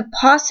as a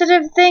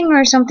positive thing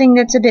or something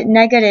that's a bit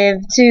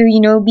negative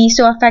to, be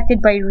so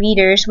affected by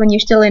readers when you're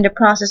still in the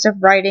process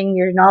of writing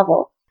your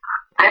novel?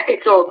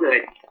 It's all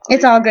good.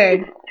 It's all good.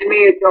 To me,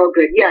 it's all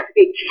good. Yes,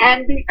 it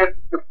can be, of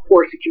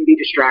course, it can be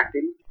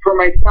distracting. for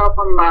myself,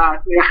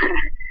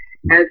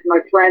 as my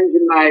friends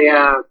and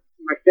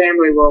my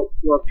family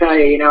will tell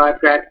you,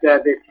 I've got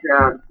this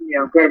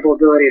incredible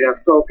ability to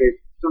focus,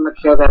 so much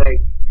so that I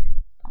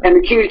am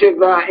accused of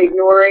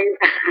ignoring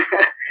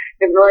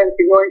ignoring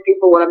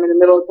people when I'm in the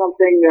middle of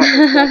something.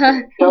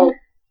 So.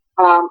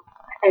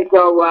 And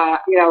so,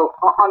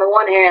 on the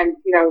one hand,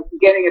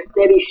 getting a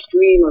steady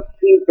stream of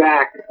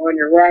feedback when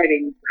you're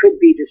writing could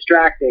be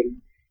distracting,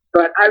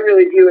 but I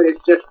really view it as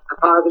just a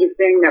positive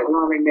thing that will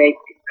only make,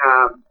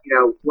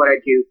 what I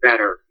do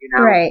better,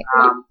 Right.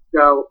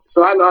 So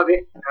I love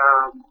it.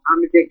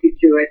 I'm addicted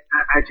to it.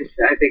 I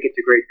think it's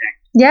a great thing.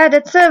 Yeah,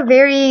 that's a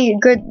very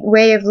good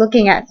way of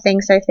looking at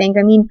things, I think.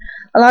 I mean,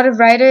 a lot of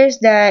writers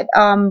that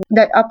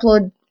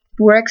upload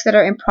works that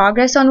are in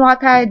progress on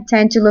Wattpad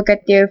tend to look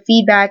at their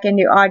feedback and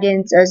their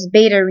audience as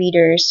beta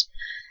readers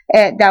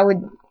that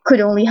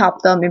could only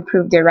help them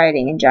improve their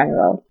writing in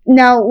general.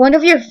 Now, one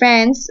of your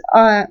friends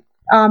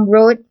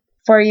wrote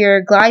for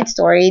your Glide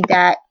story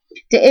that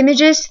the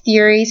images,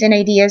 theories, and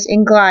ideas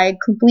in Glide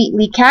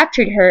completely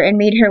captured her and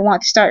made her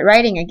want to start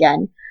writing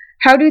again.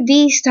 How do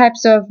these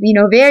types of,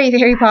 very,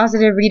 very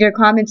positive reader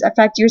comments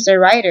affect you as a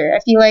writer? I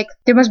feel like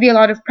there must be a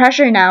lot of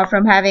pressure now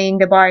from having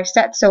the bar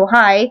set so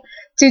high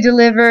to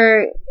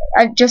deliver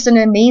just an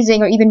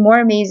amazing or even more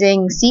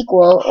amazing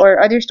sequel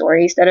or other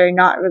stories that are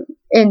not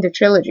in the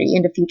trilogy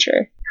in the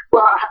future.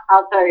 Well,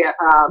 I'll tell you,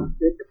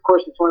 of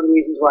course, it's one of the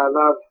reasons why I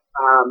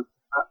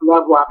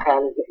love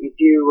Wattpad is that you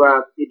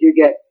do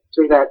get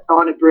sort of that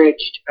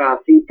unabridged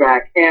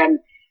feedback, and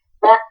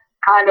that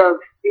kind of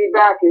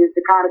feedback is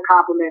the kind of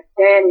compliment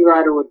any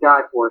writer would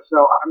die for.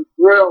 So I'm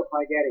thrilled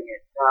by getting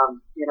it.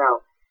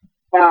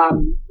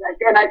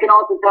 And I can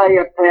also tell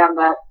you, Pam,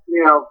 that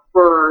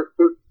for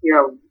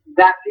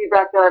that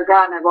feedback that I've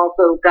gotten, I've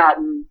also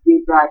gotten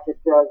feedback that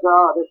says,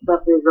 "Oh, this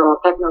stuff is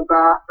techno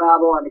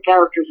babble, and the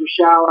characters are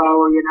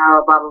shallow,"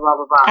 blah blah blah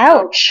blah blah.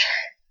 Ouch.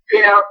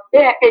 So,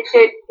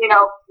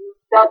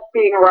 that's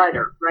being a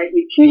writer, right?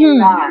 You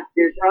cannot.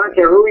 I don't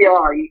care who you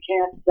are, you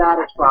can't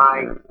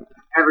satisfy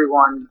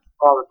everyone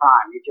all the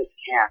time. You just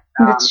can't.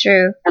 That's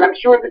true. And I'm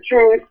sure the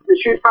truth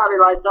probably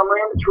lies somewhere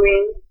in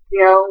between.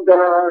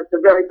 The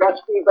very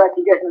best feedback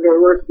you get and the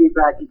very worst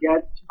feedback you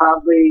get. It's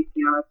probably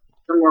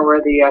somewhere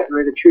where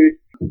the truth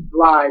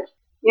lies.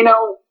 In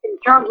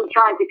terms of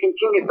trying to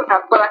continue, but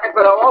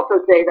I'll also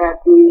say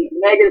that the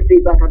negative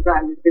feedback I've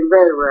gotten has been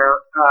very rare,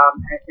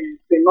 and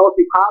it's been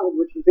mostly positive,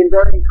 which has been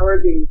very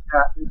encouraging.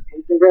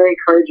 It's been very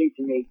encouraging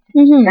to me,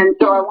 and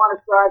so I want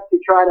to strive to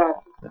try to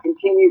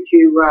continue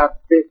to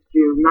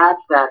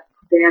match that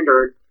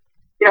standard.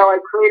 I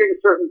created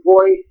a certain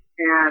voice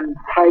and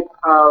type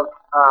of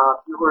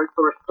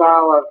or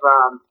style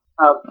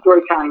of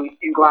storytelling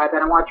in Glide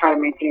that I want to try to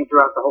maintain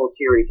throughout the whole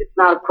series. It's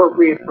not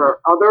appropriate for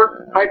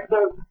other types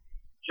of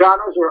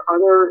genres or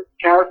other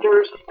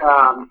characters.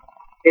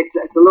 It's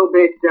a little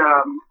bit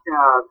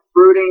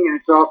brooding, and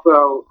it's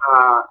also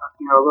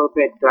a little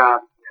bit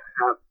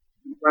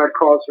what I'd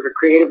call sort of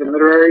creative and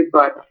literary.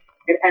 But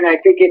and I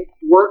think it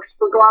works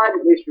for Glide,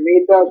 at least for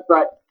me it does.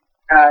 But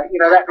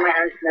that might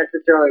not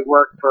necessarily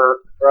work for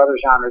other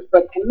genres.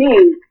 But to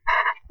me,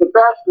 the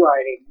best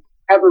writing,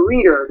 as a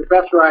reader, the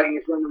best writing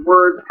is when the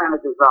words kind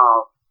of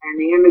dissolve and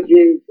the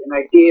images and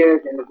ideas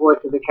and the voice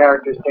of the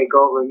characters take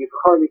over, and you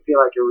hardly feel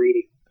like you're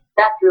reading.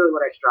 That's really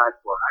what I strive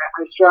for.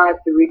 I strive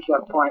to reach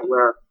that point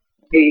where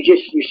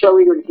you're so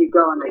eager to keep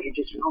going that you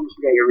just almost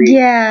forget your reading.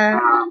 Yeah.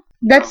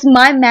 That's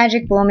my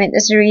magic moment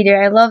as a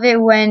reader. I love it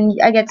when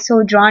I get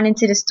so drawn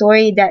into the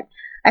story that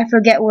I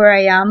forget where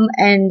I am,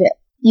 and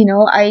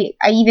I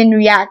even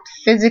react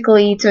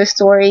physically to a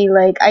story.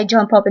 Like I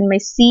jump up in my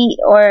seat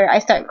or I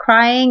start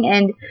crying,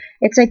 and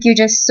it's like you're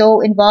just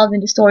so involved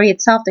in the story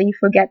itself that you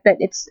forget that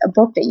it's a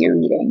book that you're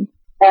reading.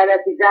 And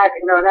that's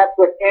exactly, that's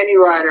what any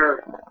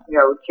writer,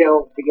 would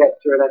kill to get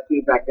sort of that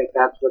feedback that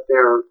that's what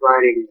they're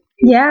writing.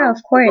 Yeah,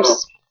 of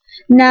course.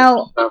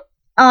 Now,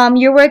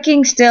 you're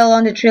working still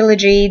on the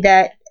trilogy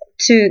that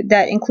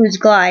includes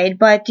Glide,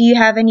 but do you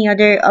have any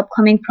other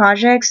upcoming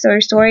projects or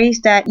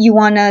stories that you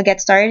want to get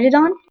started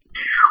on?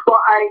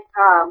 Well,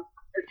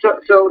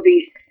 so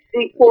the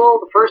sequel,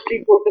 the first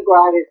sequel to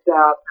Glide is,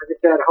 as I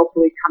said,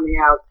 hopefully coming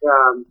out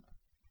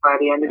by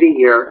the end of the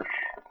year.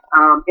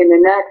 In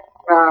the next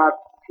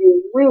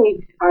few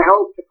weeks, I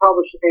hope to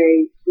publish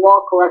a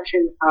small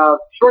collection of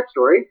short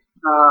stories.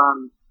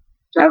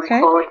 Okay. I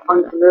call it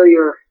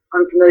Unfamiliar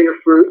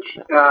Fruit.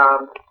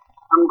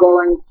 I'm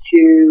going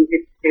to,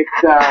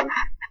 it's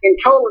in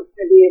total it's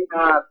going to be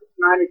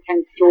 9 to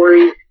 10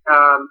 stories.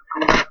 I'm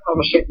going to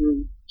publish it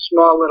in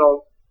small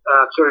little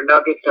sort of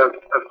nuggets of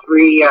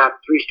three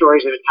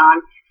stories at a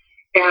time.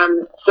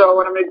 And so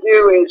what I'm going to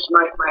do is,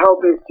 my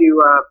hope is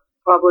to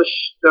publish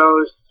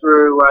those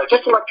through,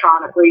 just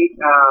electronically,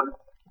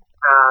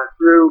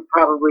 through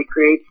probably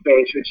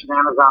CreateSpace, which is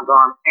Amazon's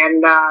arm,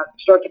 and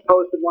start to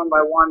post them one by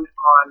one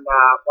on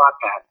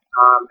Wattpad,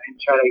 and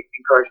try to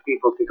encourage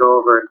people to go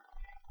over and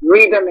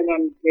read them, and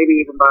then maybe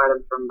even buy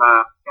them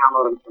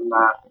download them from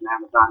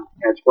Amazon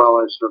as well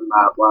as from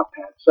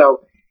Wattpad.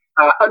 So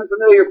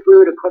Unfamiliar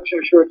Fruit, a collection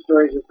of short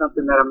stories, is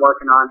something that I'm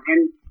working on.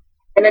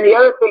 And then the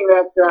other thing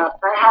that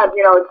I had,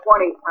 it's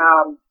funny,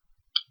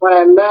 when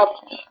I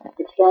left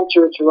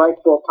Accenture to write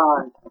full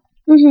time,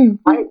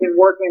 I had been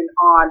working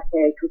on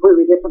a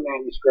completely different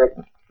manuscript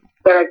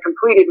that I'd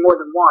completed more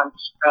than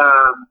once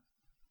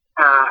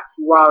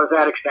while I was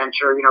at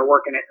Accenture,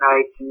 working at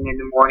nights and in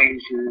the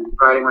mornings and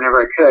writing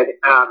whenever I could.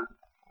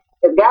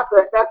 And that's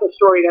a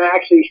story that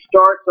actually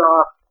starts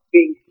off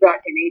being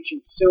set in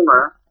ancient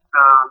Sumer,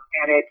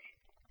 and it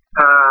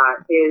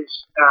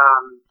is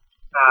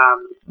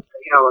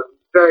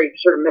very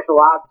sort of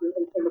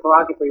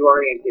mythologically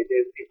oriented.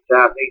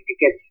 It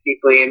gets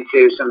deeply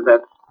into some of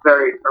the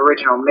very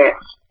original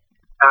myths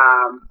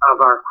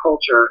of our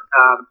culture,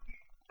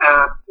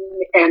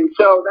 and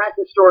so that's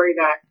a story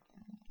that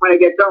when I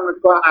get done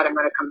with Glide, I'm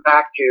going to come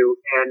back to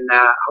and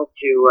hope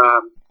to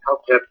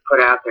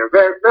put out there.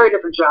 Very, very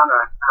different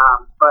genre.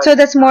 But So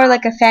that's more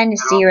like a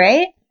fantasy,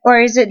 right?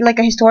 Or is it like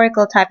a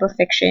historical type of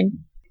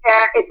fiction?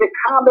 It's a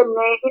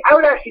combination. I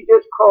would actually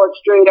just call it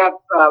straight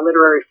up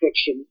literary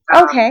fiction.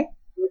 Okay.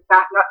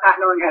 Not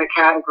knowing how to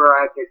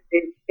categorize it.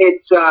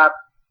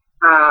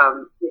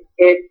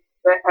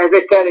 As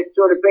I said, it's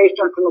sort of based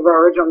on some of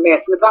our original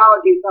myths.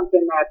 Mythology is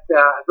something that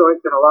has always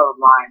been a love of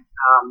mine.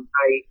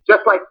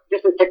 Just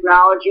as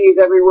technology is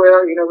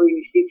everywhere, when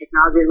you see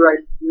technology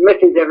everywhere,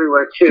 myth is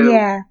everywhere too.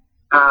 Yeah.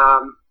 I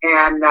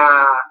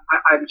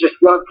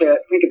just love to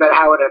think about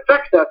how it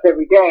affects us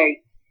every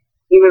day,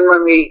 even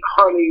when we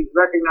hardly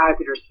recognize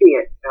it or see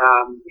it.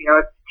 To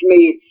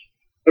me,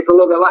 it's a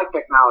little bit like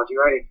technology,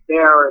 right? It's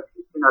there, it's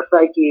in our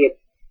psyche,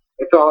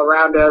 it's all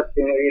around us.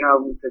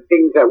 The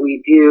things that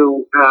we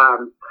do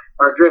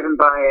are driven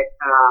by it,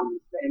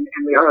 and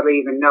we hardly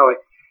even know it.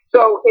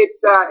 So it's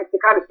the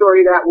kind of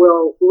story that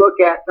will look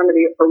at some of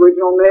the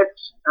original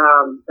myths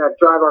that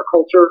drive our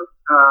culture,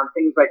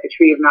 things like the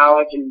Tree of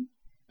Knowledge and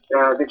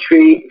the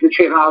tree of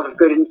knowledge of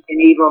good and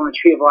evil, and the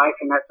tree of life,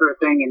 and that sort of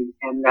thing,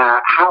 and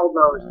how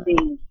those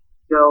themes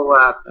still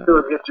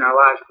exist in our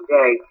lives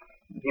today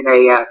in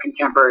a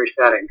contemporary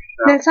setting.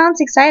 So. That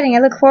sounds exciting. I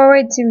look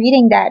forward to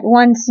reading that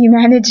once you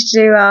manage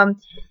to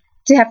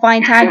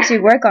find time to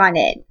work on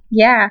it.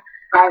 Yeah.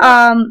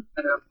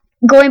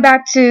 Going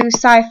back to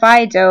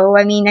sci-fi, though,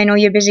 I mean, I know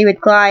you're busy with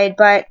Glide,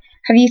 but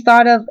have you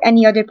thought of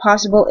any other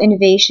possible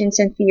innovations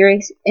and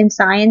theories in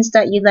science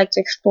that you'd like to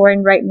explore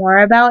and write more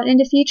about in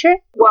the future?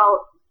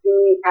 Well,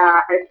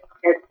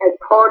 as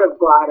part of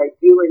Glide, I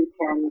do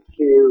intend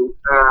to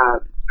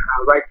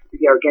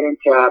get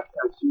into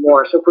some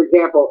more. So, for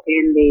example,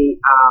 in the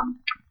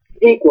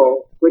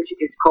sequel, which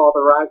is called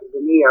The Rise of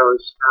the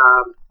Neos,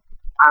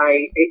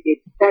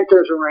 it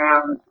centers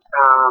around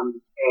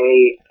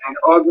an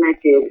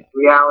augmented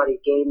reality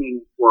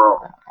gaming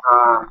world,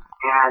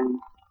 and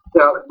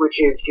so which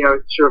is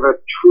sort of a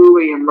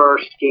truly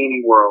immersed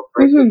gaming world.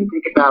 Right? So if you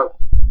think about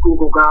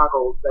Google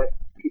goggles that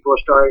people are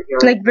starting,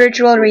 like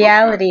virtual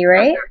reality,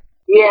 right?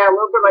 Yeah, a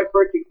little bit like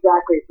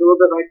exactly. It's a little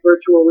bit like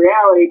virtual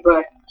reality,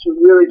 but it's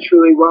really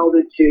truly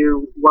welded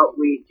to what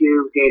we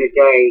do day to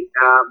day.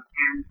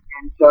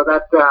 And so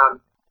that's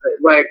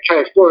what I try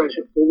to explore is,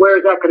 well, where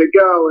is that going to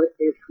go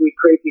if we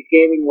create these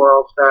gaming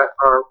worlds that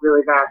are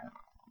really that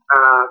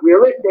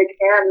realistic?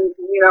 And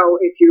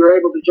if you're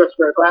able to just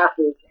wear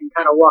glasses and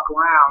kind of walk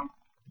around,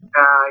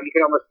 you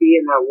can almost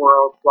be in that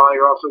world while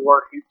you're also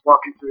walking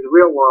through the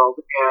real world.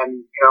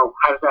 And how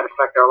does that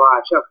affect our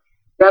lives? So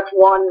that's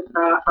one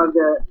of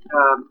the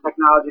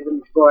technologies I'm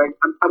exploring.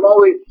 I'm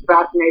always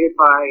fascinated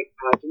by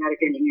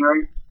genetic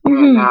engineering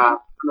and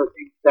some of the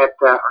things that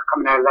are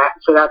coming out of that.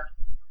 So that's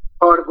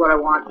part of what I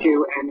want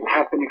to and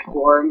have been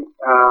exploring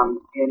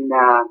in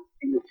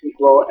the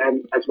sequel,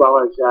 and as well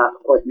as,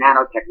 of course,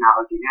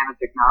 nanotechnology.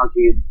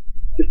 Nanotechnology is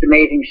just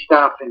amazing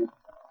stuff, and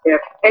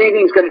if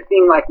anything's going to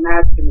seem like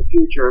magic in the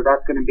future,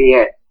 that's going to be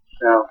it.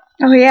 So.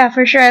 Oh yeah,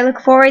 for sure. I look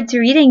forward to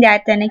reading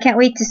that. Then I can't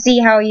wait to see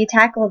how you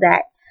tackle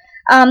that.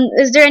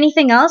 Is there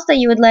anything else that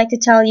you would like to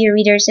tell your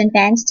readers and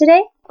fans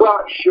today?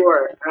 Well,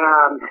 sure.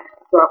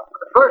 Well,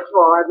 first of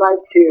all, I'd like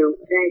to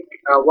thank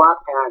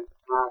Wattpad,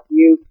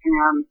 you,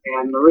 Pam,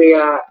 and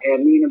Maria,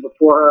 and Nina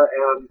before her,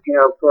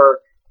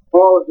 for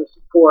all of the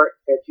support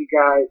that you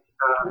guys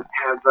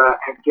have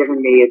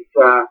given me. It's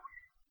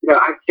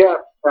I've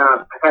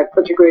had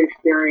such a great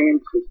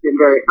experience. It's been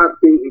very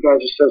upbeat. You guys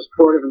are so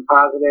supportive and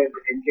positive,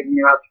 and giving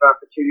me lots of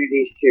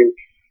opportunities to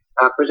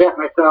present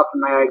myself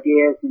and my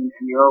ideas, and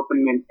you're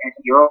open and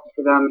you're open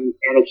to them, and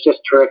it's just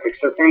terrific.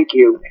 So thank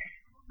you.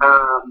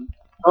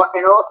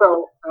 And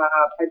also,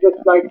 I'd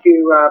just like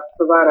to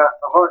provide a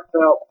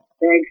heartfelt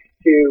thanks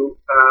to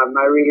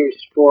my readers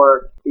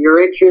for your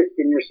interest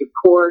and your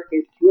support.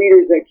 It's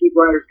readers that keep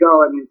writers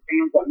going, and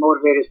fans that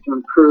motivate us to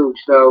improve.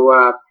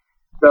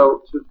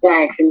 So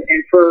thanks. And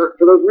for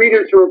those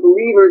readers who are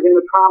believers in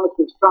the promise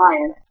of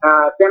science,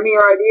 send me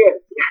your ideas.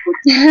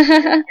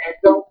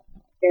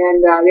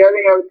 And the other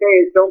thing I would say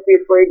is, don't be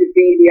afraid to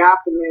be the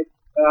optimist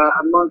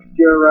amongst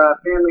your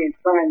family and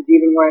friends,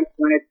 even when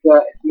it's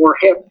more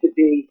hip to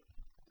be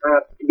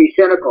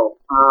cynical.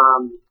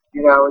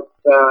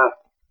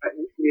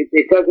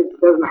 It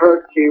doesn't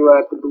hurt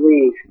to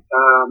believe.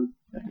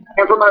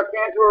 And from our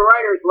fans who are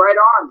writers, write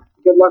on.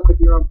 Good luck with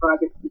your own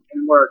projects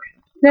and work.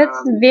 That's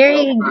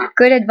very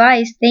good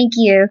advice. Thank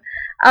you.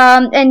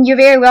 And you're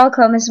very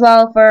welcome as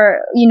well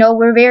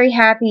we're very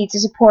happy to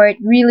support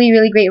really,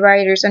 really great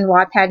writers on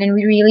Wattpad, and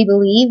we really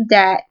believe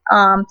that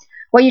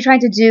what you're trying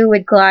to do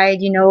with Glide,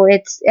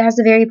 it has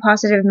a very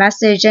positive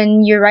message,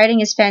 and your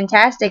writing is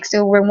fantastic,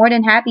 so we're more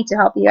than happy to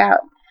help you out.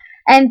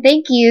 And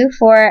thank you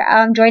for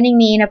joining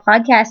me in a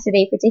podcast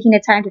today, for taking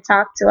the time to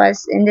talk to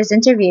us in this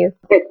interview.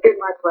 It's been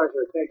my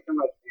pleasure. Thanks so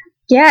much, Dan.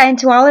 Yeah, and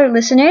to all our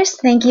listeners,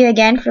 thank you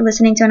again for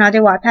listening to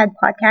another Wattpad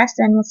podcast,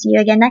 and we'll see you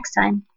again next time.